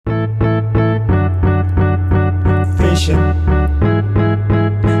fishing,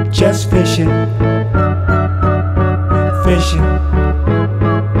 just fishing, fishing,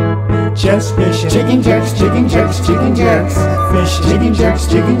 just fishing. Jigging jerks, jigging jerks, jigging jerks, fishing. Jigging jerks,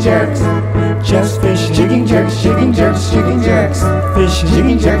 jigging jerks, just fishing. Jigging jerks, jigging jerks, jigging jerks, fishing.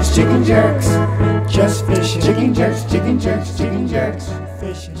 Jigging jerks, jigging jerks, just fishing. Jigging jerks, jigging jerks, jigging jerks,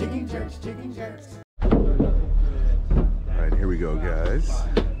 fishing. Jigging jerks, jigging jerks. All right, here we go, guys.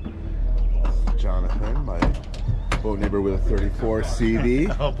 Jonathan, my boat neighbor with a 34 CD.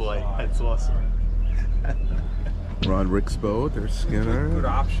 Oh boy, that's awesome. We're on Rick's boat. There's Skinner. Good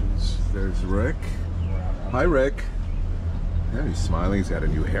options. There's Rick. Hi, Rick. Yeah, he's smiling. He's got a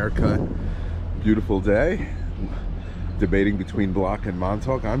new haircut. Beautiful day. Debating between Block and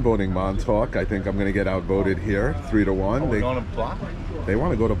Montauk. I'm voting Montauk. I think I'm going to get outvoted here, 3-1. We're going to Block? They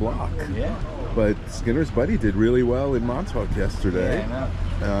want to go to Block. Yeah. But Skinner's buddy did really well in Montauk yesterday. Yeah,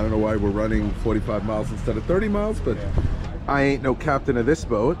 I know. I don't know why we're running 45 miles instead of 30 miles, but yeah. I ain't no captain of this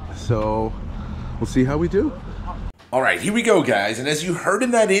boat, so we'll see how we do. All right, here we go, guys. And as you heard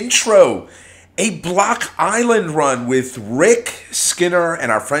in that intro, a Block Island run with Rick, Skinner,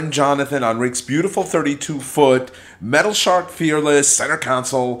 and our friend Jonathan on Rick's beautiful 32-foot Metal Shark Fearless center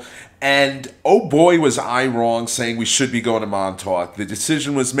console. And oh boy, was I wrong saying we should be going to Montauk. The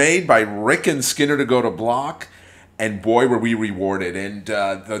decision was made by Rick and Skinner to go to Block, and boy, were we rewarded. And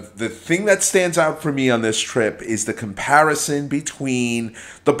the thing that stands out for me on this trip is the comparison between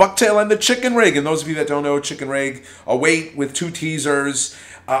the Bucktail and the chicken rig. And those of you that don't know, chicken rig, a weight with 2 teasers.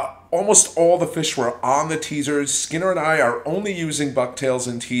 Almost all the fish were on the teasers. Skinner and I are only using bucktails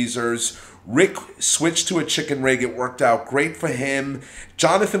and teasers. Rick switched to a chicken rig. It worked out great for him.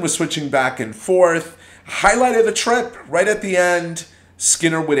 Jonathan was switching back and forth. Highlight of the trip, right at the end,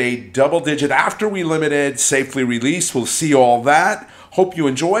 Skinner with a double-digit after we limited, safely released. We'll see all that. Hope you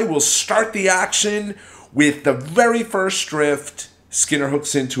enjoy. We'll start the action with the very first drift. Skinner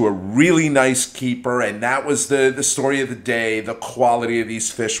hooks into a really nice keeper, and that was the story of the day. The quality of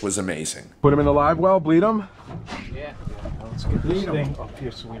these fish was amazing. Put them in the live well, bleed them? Yeah. Let's get this thing up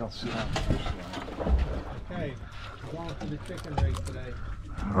here so we don't see how the fish are. Okay, going for the chicken rig today.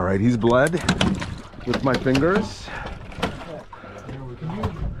 All right, he's bled with my fingers. Can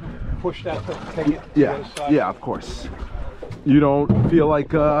you push that to take it to the Yeah, other side? yeah, of course. You don't feel like,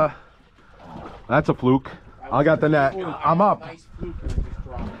 that's a fluke. I got the net. I'm up. Nice fluke I just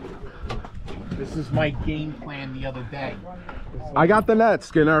dropped. This is my game plan the other day. I got the net,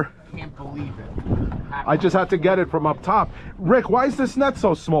 Skinner. Can't believe it. I just had to get it from up top. Rick, why is this net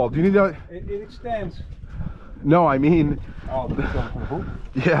so small? Do you need to... It extends. No, I mean... Oh, this is from who?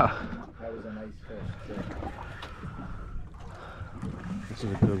 Yeah. That was a nice fish. This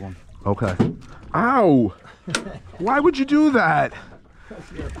is a good one. Okay. Ow! Why would you do that?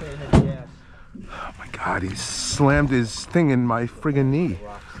 You're a pain in the ass. Oh my God, he slammed his thing in my friggin' knee.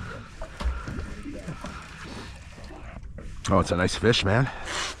 Oh, it's a nice fish, man.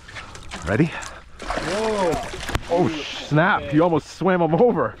 Ready? Whoa! Oh, snap. You almost swam him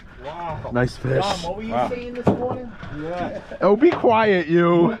over. Wow. Nice fish. John, what were you saying this morning? Yeah. Oh, be quiet,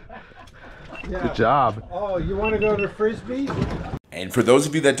 you. Yeah. Good job. Oh, you want to go to Frisbees? And for those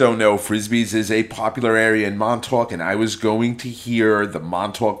of you that don't know, Frisbees is a popular area in Montauk, and I was going to hear the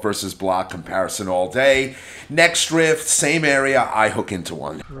Montauk versus Block comparison all day. Next drift, same area, I hook into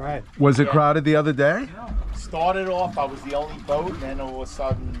one. Right. Was it crowded the other day? Started off, I was the only boat, and then all of a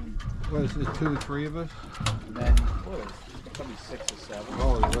sudden, What is it, 2 or 3 of us? and then, what is it? Probably 6 or 7.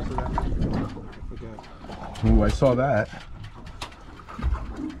 Oh, was it that? I forgot. Ooh, I saw that.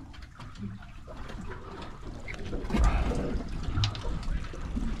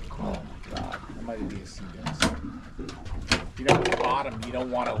 Oh my God, that might be a sea bass. You know, at the bottom, you don't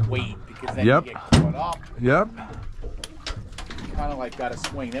want to wait because then Yep. you get caught up. Yep. You kind of like got to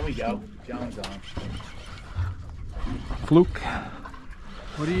swing. There we go. John's on. Fluke.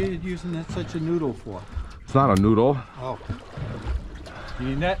 What are you using that such a noodle for? It's not a noodle. Oh. You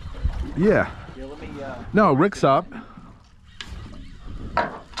need that? Yeah. Here, let me, No, Rick's up.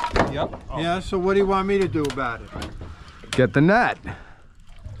 Yep. Yeah, so what do you want me to do about it? Get the net.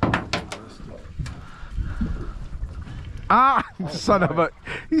 Ah, son of a...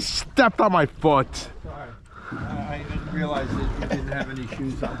 He stepped on my foot. Sorry. I didn't realize that you didn't have any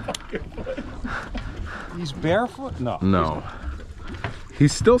shoes on. He's barefoot? No. No.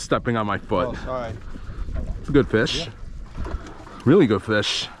 He's still stepping on my foot. Oh, sorry. It's a good fish. Really good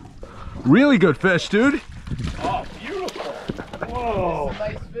fish. Really good fish, dude. oh, beautiful. Whoa.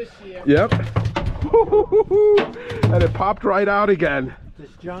 Nice fish here. Yep. And it popped right out again.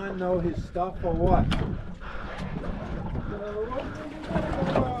 Does John know his stuff or what?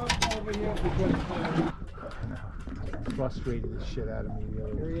 Over here because frustrated the shit out of me the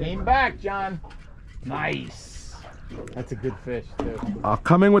other day. Came back, John. Nice. That's a good fish, too. I'll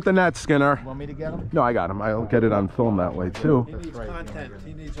come in with the net, Skinner. Want me to get him? No, I got him. I'll get it on film that way, too. He needs content.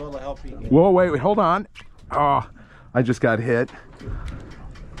 He needs all the help he can. Whoa, wait, hold on. Oh, I just got hit.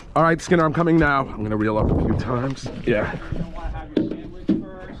 All right, Skinner, I'm coming now. I'm gonna reel up a few times. Yeah. You don't want to have your sandwich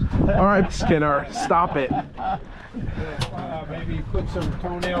first? All right, Skinner, stop it. Maybe put some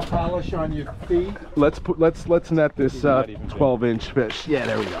toenail polish on your feet. Let's net this 12-inch fish. Yeah,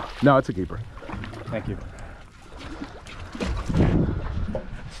 there we go. No, it's a keeper. Thank you.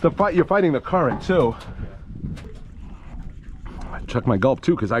 It's the fight. You're fighting the current too. Check my gulp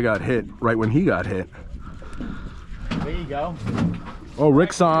too, because I got hit right when he got hit. There you go. Oh,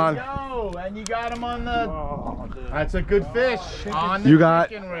 Rick's on. There you go. And you got him on the... That's a good fish. On the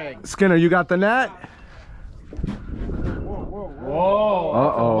chicken rig. Skinner, you got the net? Whoa.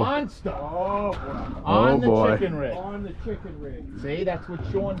 Uh-oh. Monster. Oh, On the boy. chicken rig. On the chicken rig. See, that's what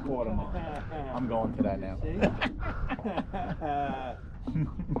Sean caught him on. I'm going to that now.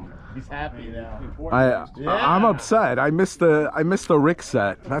 He's happy now. I'm upset. I missed the Rick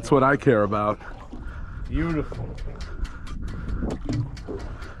set. That's what I care about. Beautiful.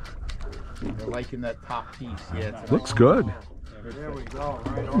 You're liking that top piece. Yeah, it's Looks good. There we go.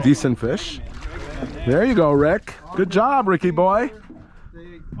 Right on. Decent fish. There you go, Rick. Good job, Ricky boy.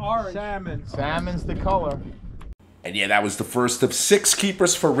 Orange. Salmon. Salmon's the color. And yeah, that was the first of 6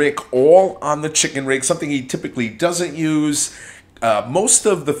 keepers for Rick, all on the chicken rig, something he typically doesn't use. Most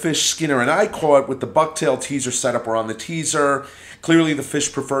of the fish Skinner and I caught with the Bucktail teaser setup were on the teaser. Clearly the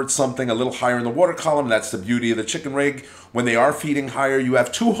fish preferred something a little higher in the water column. That's the beauty of the chicken rig. When they are feeding higher, you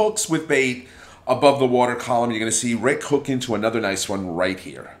have 2 hooks with bait above the water column. You're going to see Rick hook into another nice one right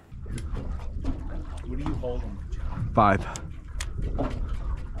here. What are you holding? 5.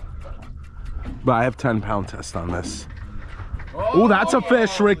 But I have 10-pound test on this. Oh, that's a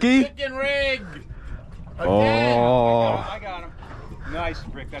fish, Ricky. Chicken rig. Again. Oh, I got him. Nice,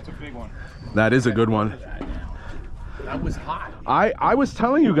 Rick. That's a big one. that is a good one. That was hot. I was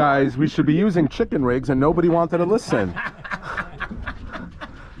telling you guys we should be using chicken rigs and nobody wanted to listen.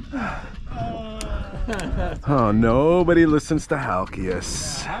 Oh, nobody listens to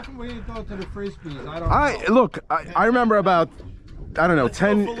Halkias. How come we didn't go to the frisbees? I don't know. Look, I remember about, I don't know, Let's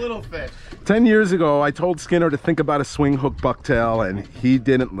go for little fish. 10 years ago, I told Skinner to think about a swing hook bucktail, and he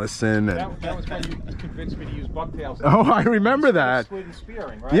didn't listen. And That was when you convinced me to use bucktails. oh, I remember that. Squid and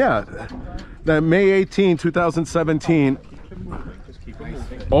spearing, right? Yeah, that May 18, 2017. Just keep it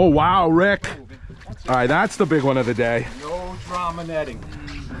moving. Oh, wow, Rick. All right, that's the big one of the day. No drama netting.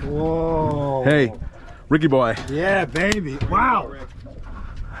 Whoa. Hey, Ricky boy. Yeah, baby. Wow.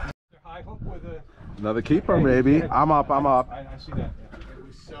 High hook with a... Another keeper, maybe. I'm up. I see that.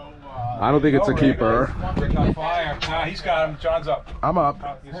 So, I don't think it's a keeper. Rick on fire. Nah, he's got him. John's up. I'm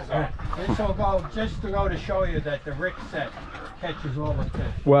up. This is up. This will go just to go to show you that the Rick set catches all the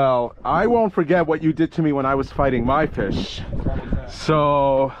fish. Well, I won't forget what you did to me when I was fighting my fish.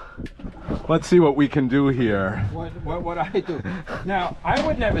 So, let's see what we can do here. What I do? Now, I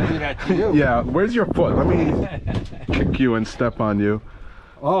would never do that to you. Yeah, where's your foot? Let me kick you and step on you.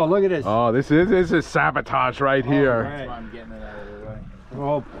 Oh, look at this. Oh, this is sabotage right here. that's why I'm getting it out of the way.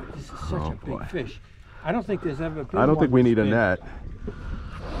 Oh, this is such Oh, a boy. big fish. I don't think there's ever been I don't think one we need a this big. net.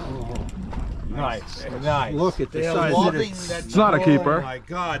 Nice. Nice. Look at the They're size of loving this. that. It's not a keeper. Oh my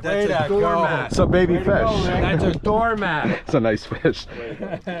God, Way that's a to go. doormat. It's a baby fish. That's a doormat. It's a nice fish.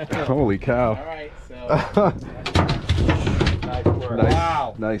 Holy cow. All right, so nice work. Nice,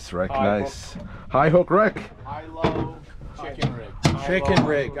 Wow. nice, Rick. High Nice. High hook, Rick. High-low chicken rig. Chicken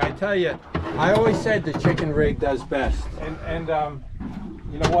rig. I tell you, I always said the chicken rig does best. And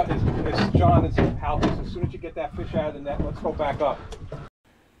you know what? As John is Halkias, as soon as you get that fish out of the net, let's go back up.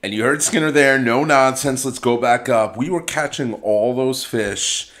 And you heard Skinner there, no nonsense, let's go back up. We were catching all those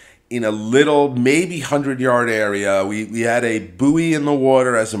fish in a little, maybe 100-yard area. We had a buoy in the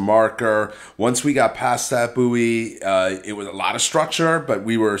water as a marker. Once we got past that buoy, it was a lot of structure, but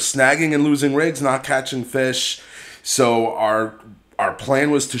we were snagging and losing rigs, not catching fish. So our plan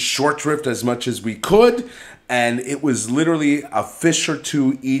was to short drift as much as we could, and it was literally a fish or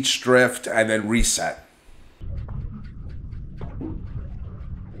two each drift and then reset.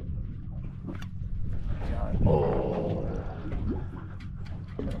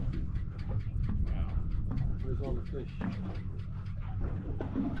 Where's all the fish?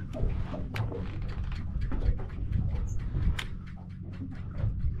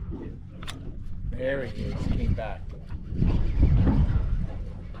 There he is. Came back.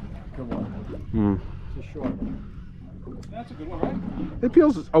 Good one. It's a short one. That's a good one, right? It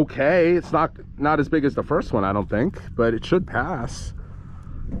feels okay. It's not as big as the first one, I don't think, but it should pass.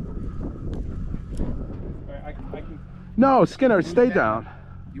 I can. No, Skinner, stay down.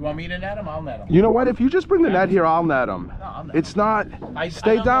 You want me to net him? I'll net him. You know what? If you just bring the net here, I'll net them. No, I'll net It's not. I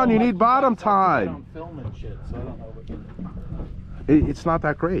Stay don't down. know, You like, need bottom guys like to time. get on film and shit, so I don't know what you... It's not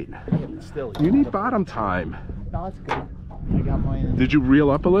that great. Yeah, but still. You need bottom time. No, that's good. I got mine. Did you reel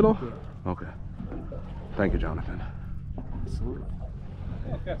up a little? Okay. Thank you, Jonathan. Absolutely.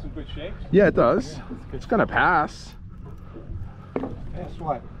 Yeah, it's got some good shapes. Yeah, it does. It's gonna pass Guess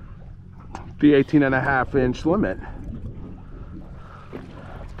what? the 18.5-inch limit.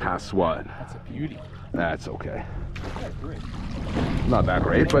 Pass what? That's a beauty. That's okay. Yeah, great. Not that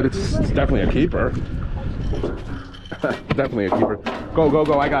great, but it's definitely a keeper. Definitely a keeper. Go, go,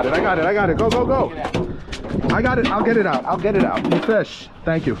 go. I got it. I got it. I got it. Go, go, go. I got it. I'll get it out. I'll get it out. You fish.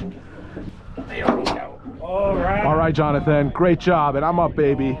 Thank you. There we go. All right. All right, Jonathan. Great job. And I'm up,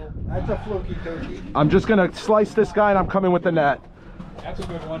 baby. That's a fluky turkey. I'm just going to slice this guy and I'm coming with the net. That's a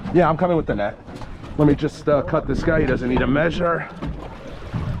good one. Yeah, I'm coming with the net. Let me just cut this guy. He doesn't need a measure.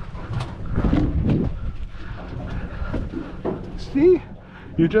 See?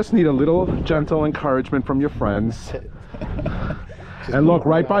 You just need a little gentle encouragement from your friends. And look,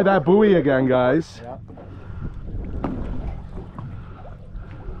 right by that buoy again, guys. Yeah.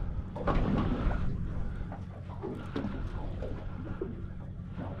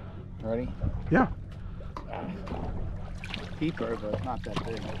 Ready? Yeah. Keeper, but not that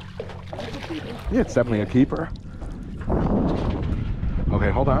big. Yeah, it's definitely a keeper. Okay,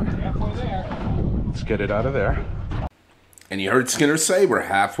 hold on. Halfway there. Let's get it out of there. And you heard Skinner say we're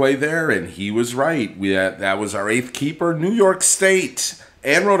halfway there, and he was right. That was our 8th keeper, New York State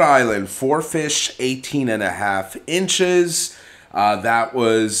and Rhode Island. 4 fish, 18.5 inches. That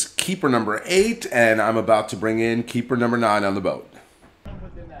was keeper number 8, and I'm about to bring in keeper number 9 on the boat.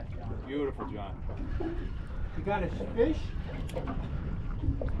 Beautiful, John. You got a fish?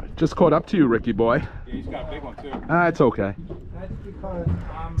 Just caught up to you, Ricky boy. Yeah, he's got a big one too. It's okay. That's because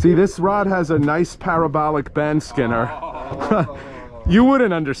I'm... See, this rod has a nice parabolic bend, Skinner. Oh, You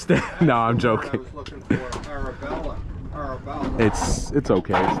wouldn't understand. No, I'm I joking. was looking for Arabella. Arabella. It's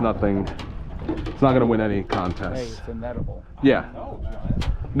okay. It's nothing. It's not gonna win any Hey, contests. it's inedible. Yeah. No,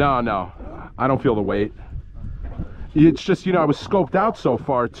 John. No. I don't feel the weight. It's just, you know, I was scoped out so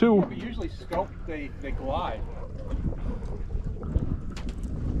far too. But usually scope, they glide.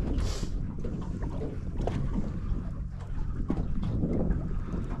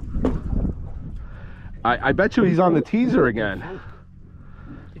 I bet you he's on the teaser again. I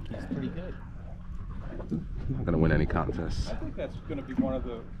think he's pretty good. I'm not gonna win any contests. I think that's going to be one of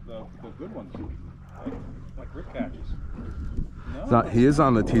the good ones, like Rick catches. No, He is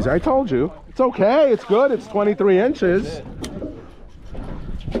on the teaser. I told you. It's okay. It's good. It's 23 inches.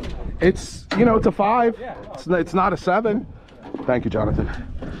 It's, you know, it's a 5. It's not a 7. Thank you, Jonathan.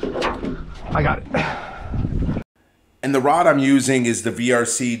 I got it. And the rod I'm using is the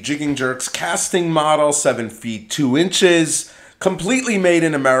VRC Jigging Jerks casting model, 7 feet 2 inches, completely made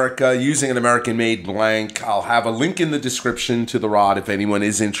in America, using an American-made blank. I'll have a link in the description to the rod if anyone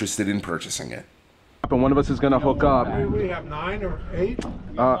is interested in purchasing it. And one of us is going to hook up. We have 9 or 8?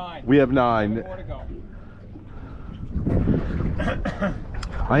 We have 9. more to go.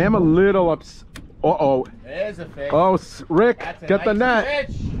 I am a little upset. Uh-oh. There's a fish. Oh, Rick, That's a get the nice net.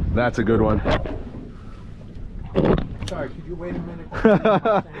 fish. That's a good one. Sorry, could you wait a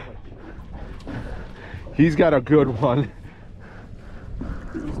minute? He's got a good one.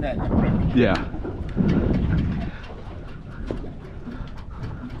 Who's that? Rick? Yeah.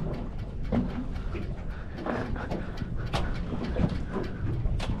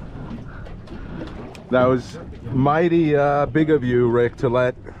 That was mighty big of you, Rick, to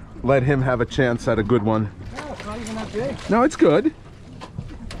let him have a chance at a good one. No, it's not even that big. No, it's good.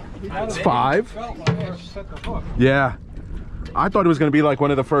 It's 5. Felt when I first set the hook. Yeah. I thought it was going to be like one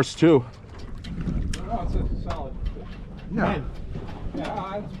of the first 2. No, it's a solid. Yeah.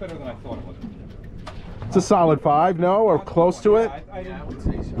 Yeah, it's better than I thought it was. It's a solid 5, no? Or close to it? I didn't. would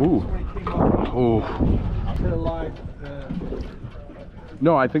say so. Ooh. When it came up, Ooh. For the live,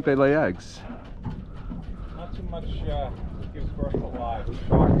 No, I think they lay eggs. not too much gives birth to live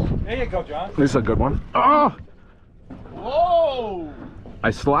sharks. There you go, John. This is a good one. Oh! Whoa! I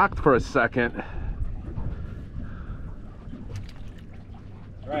slacked for a second.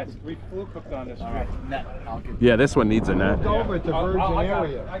 All right, it's 3 Fluke hooked on this. All right, net. I'll get. Yeah, this one needs a net. it's over at the virgin I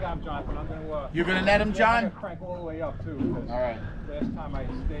area. got him, Jonathan. I'm going to. You're gonna net him, I'm John? gonna crank all the way up too. Because All right. last time I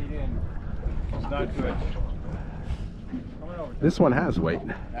stayed in, it's not good. Coming over. This one has weight.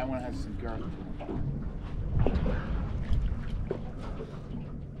 That one has some girth.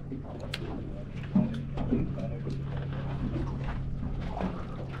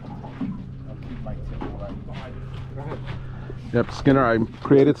 Yep, Skinner, I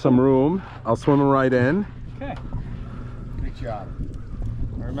created some room. I'll swim him right in. Okay. Good job.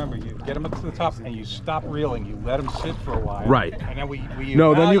 Remember, you get them up to the top and you stop reeling. You let them sit for a while. Right. And then we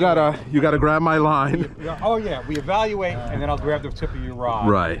No, then evaluate. you gotta grab my line. Oh yeah, we evaluate and then I'll grab the tip of your rod.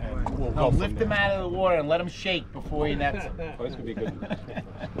 Right. And we'll No, go lift them out of the water and let them shake before you net them. Oh, this could be good.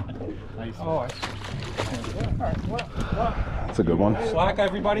 Nice. Oh, I see. All right. Well, That's a good one. slack,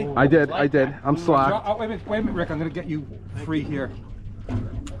 everybody. I did. I'm slack. Oh, wait a minute, Rick. I'm gonna get you free here.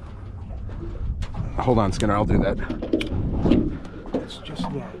 Hold on, Skinner. I'll do that. It's just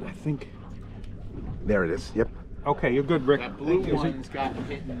that I think. There it is. Yep. Okay, you're good, Rick. That blue one's got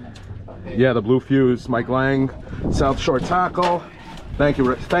hitting. Yeah, the blue fuse. Mike Lang, South Shore Tackle. Thank you,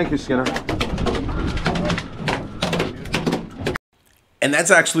 Rick. Thank you, Skinner. And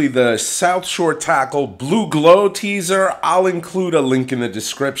that's actually the South Shore Tackle Blue Glow teaser. I'll include a link in the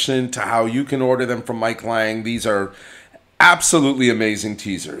description to how you can order them from Mike Lang. These are absolutely amazing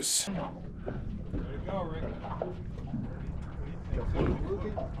teasers.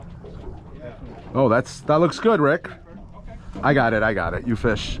 Oh, that looks good, Rick. I got it. You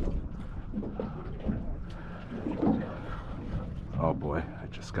fish. Oh boy, I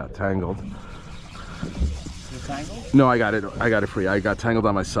just got tangled. No, I got it free. I got tangled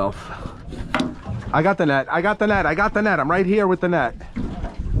on myself. I got the net. I'm right here with the net.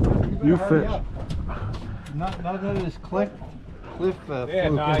 You fish. None of this cliff. Yeah,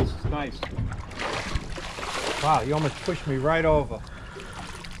 nice. Wow, you almost pushed me right over.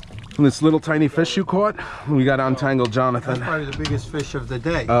 From this little tiny fish you caught, we got to untangle Jonathan. That's probably the biggest fish of the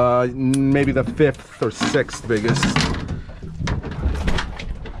day. Maybe the 5th or 6th biggest.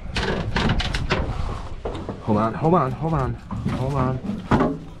 Hold on.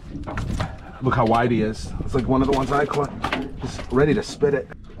 Look how wide he is. It's like one of the ones I caught. He's ready to spit it.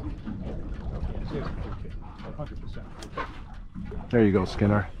 100%. There you go,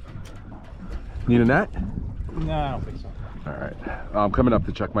 Skinner. Need a net? No, I don't think so. All right. I'm coming up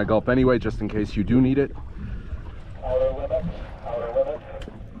to check my gulp anyway, just in case you do need it. Outer limit,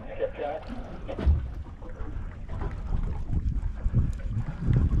 skip jack.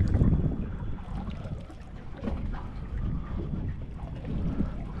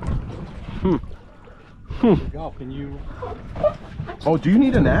 Go. Can you? Oh, do you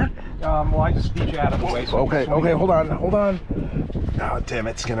need a net? Well, I just need you out of the way. So Okay, hold on. Oh, damn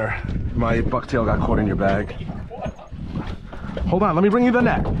it, Skinner. My bucktail got caught in your bag. Hold on, let me bring you the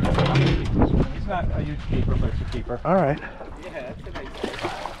net. It's not a huge keeper, but it's a keeper. All right. Yeah, that's a nice.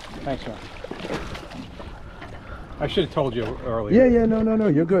 Thanks, man. I should have told you earlier. Yeah, no,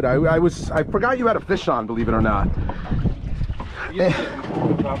 you're good. I forgot you had a fish on, believe it or not. You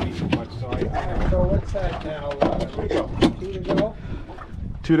didn't probably too much, so So what's that now? 2 to go?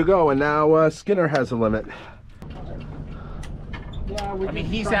 2 to go, and now Skinner has a limit. Yeah, I mean,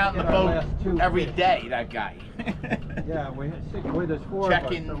 he's out in the boat every day, that guy. Yeah, there's 4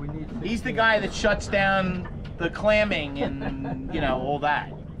 Checking. of us, so we need 6. He's the guy that shuts down the clamming and, all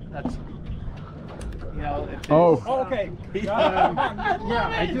that. That's, if Oh, okay. Yeah,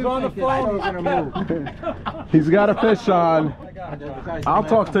 I do think this show's gonna move. he's got a fish on. I'll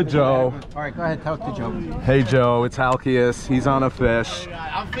talk to Joe. All right, go ahead, talk to Joe. Hey, Joe, it's Halkias. He's on a fish.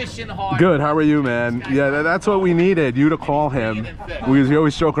 I'm fishing hard. Good, how are you, man? Yeah, that's what we needed, you to call him. We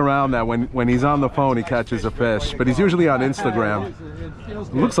always joke around that when he's on the phone, he catches a fish, but he's usually on Instagram.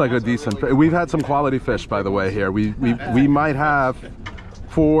 Looks like a decent fish. We've had some quality fish, by the way, here. We might have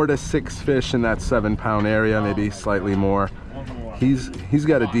 4 to 6 fish in that 7-pound area, maybe slightly more. He's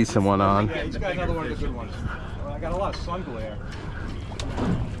got a decent one on. Yeah, he's got another one of the good ones. I got a lot of sun glare.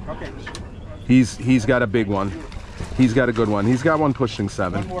 Okay. He's got a big one. He's got a good one. He's got one pushing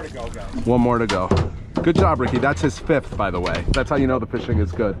 7. 1 more to go, guys. 1 more to go. Good job, Ricky. That's his 5th, by the way. That's how you know the fishing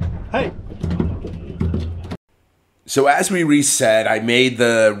is good. Hey. So as we reset, I made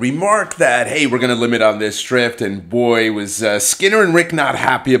the remark that, hey, we're going to limit on this drift, and boy, was Skinner and Rick not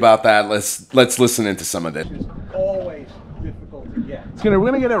happy about that. Let's listen into some of it. It's always difficult to get. Skinner, we're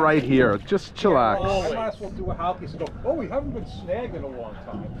going to get it right here. Just chillax. I might as well do a Halkias and go, oh, we haven't been snagged in a long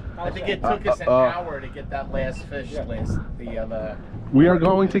time. I think it took us an hour to get that last fish We are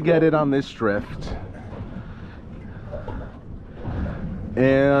going to get it on this drift.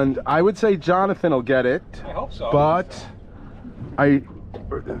 And I would say Jonathan will get it. I hope so. But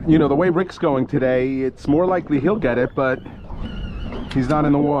the way Rick's going today, it's more likely he'll get it, but he's not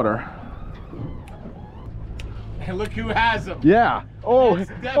in the water. And look who has him. Yeah. Oh,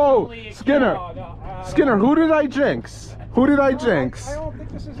 definitely Skinner. Skinner, who did I jinx? Who did I jinx? I don't think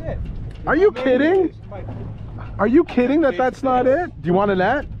this is it. Are you kidding? Are you kidding that that's not it? Do you want a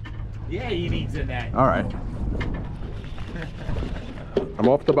net? Yeah, he needs a net. All right. I'm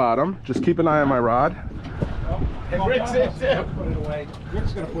off the bottom. Just keep an eye on my rod. And Rick's in too. Put it away.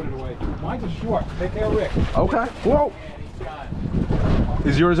 Rick's gonna put it away. Mine's a short. Take care of Rick. Okay. Whoa.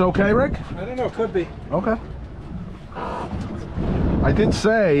 Is yours okay, Rick? I don't know. Could be. Okay. I did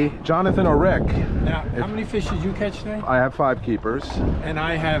say Jonathan or Rick. Now, how many fish did you catch today? I have 5 keepers. And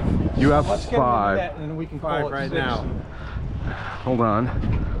I have You have Let's get rid of 5. that, and then we can call 5 it right 6. now. Hold on.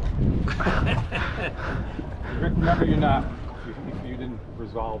 Rick, remember you're not. If you didn't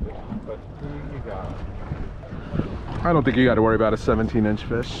resolve it, but you got it. I don't think you got to worry about a 17-inch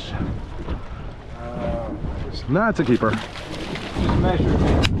fish. Nah, it's a keeper. Just measure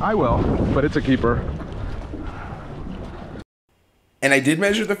it. I will, but it's a keeper. And I did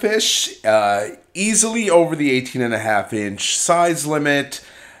measure the fish, easily over the 18.5-inch size limit.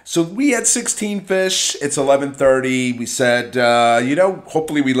 So we had 16 fish. It's 11:30. We said, you know,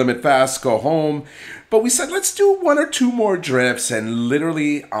 hopefully we limit fast, go home. But we said, let's do 1 or 2 more drifts. And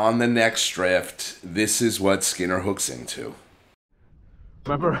literally on the next drift, this is what Skinner hooks into.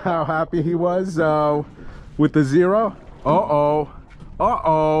 Remember how happy he was with the 0? Uh-oh.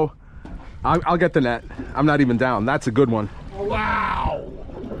 Uh-oh. I'll get the net. I'm not even down. That's a good one. Wow!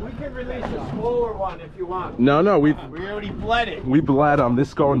 We can release a smaller one if you want. No, we already bled it. bled him.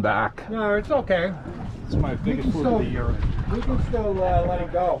 This going back. No, it's okay. It's my biggest fluke of the year. We can still let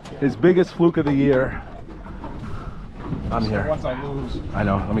it go. His biggest fluke of the year. I'm here. Once I lose. I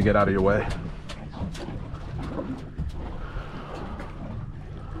know. Let me get out of your way.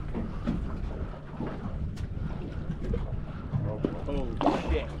 Oh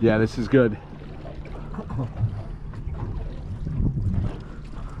shit. Yeah, this is good.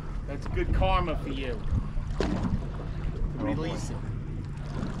 That's good karma for you. Release it.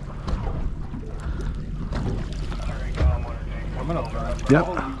 Coming up, John. Yep.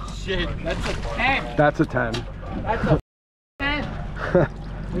 Holy shit. That's a 10. That's a 10. That's a 10.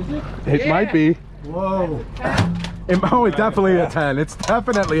 Is it? It might be. Whoa. It's definitely a 10. It's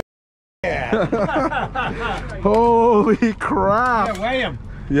definitely Holy crap. Yeah, weigh him.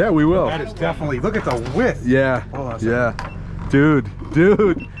 Yeah, we will. That is definitely, look at the width. Yeah. Hold on a Yeah. Dude.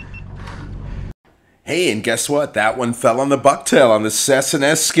 Hey, and guess what? That one fell on the bucktail, on the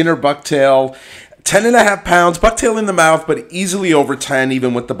S&S Skinner bucktail. 10.5 pounds, bucktail in the mouth, but easily over 10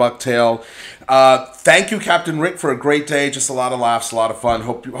 even with the bucktail. Thank you, Captain Rick, for a great day. Just a lot of laughs, a lot of fun.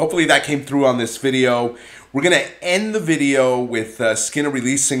 Hopefully that came through on this video. We're going to end the video with Skinner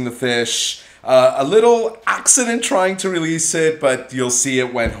releasing the fish. A little accident trying to release it, but you'll see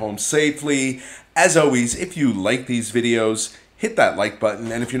it went home safely. As always, if you like these videos, hit that like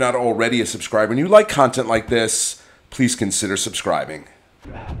button. And if you're not already a subscriber and you like content like this, please consider subscribing.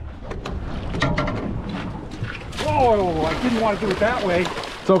 Oh, I didn't want to do it that way.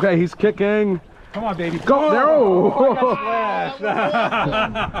 It's okay. He's kicking. Come on, baby. Go. Oh, No. I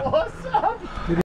got splashed.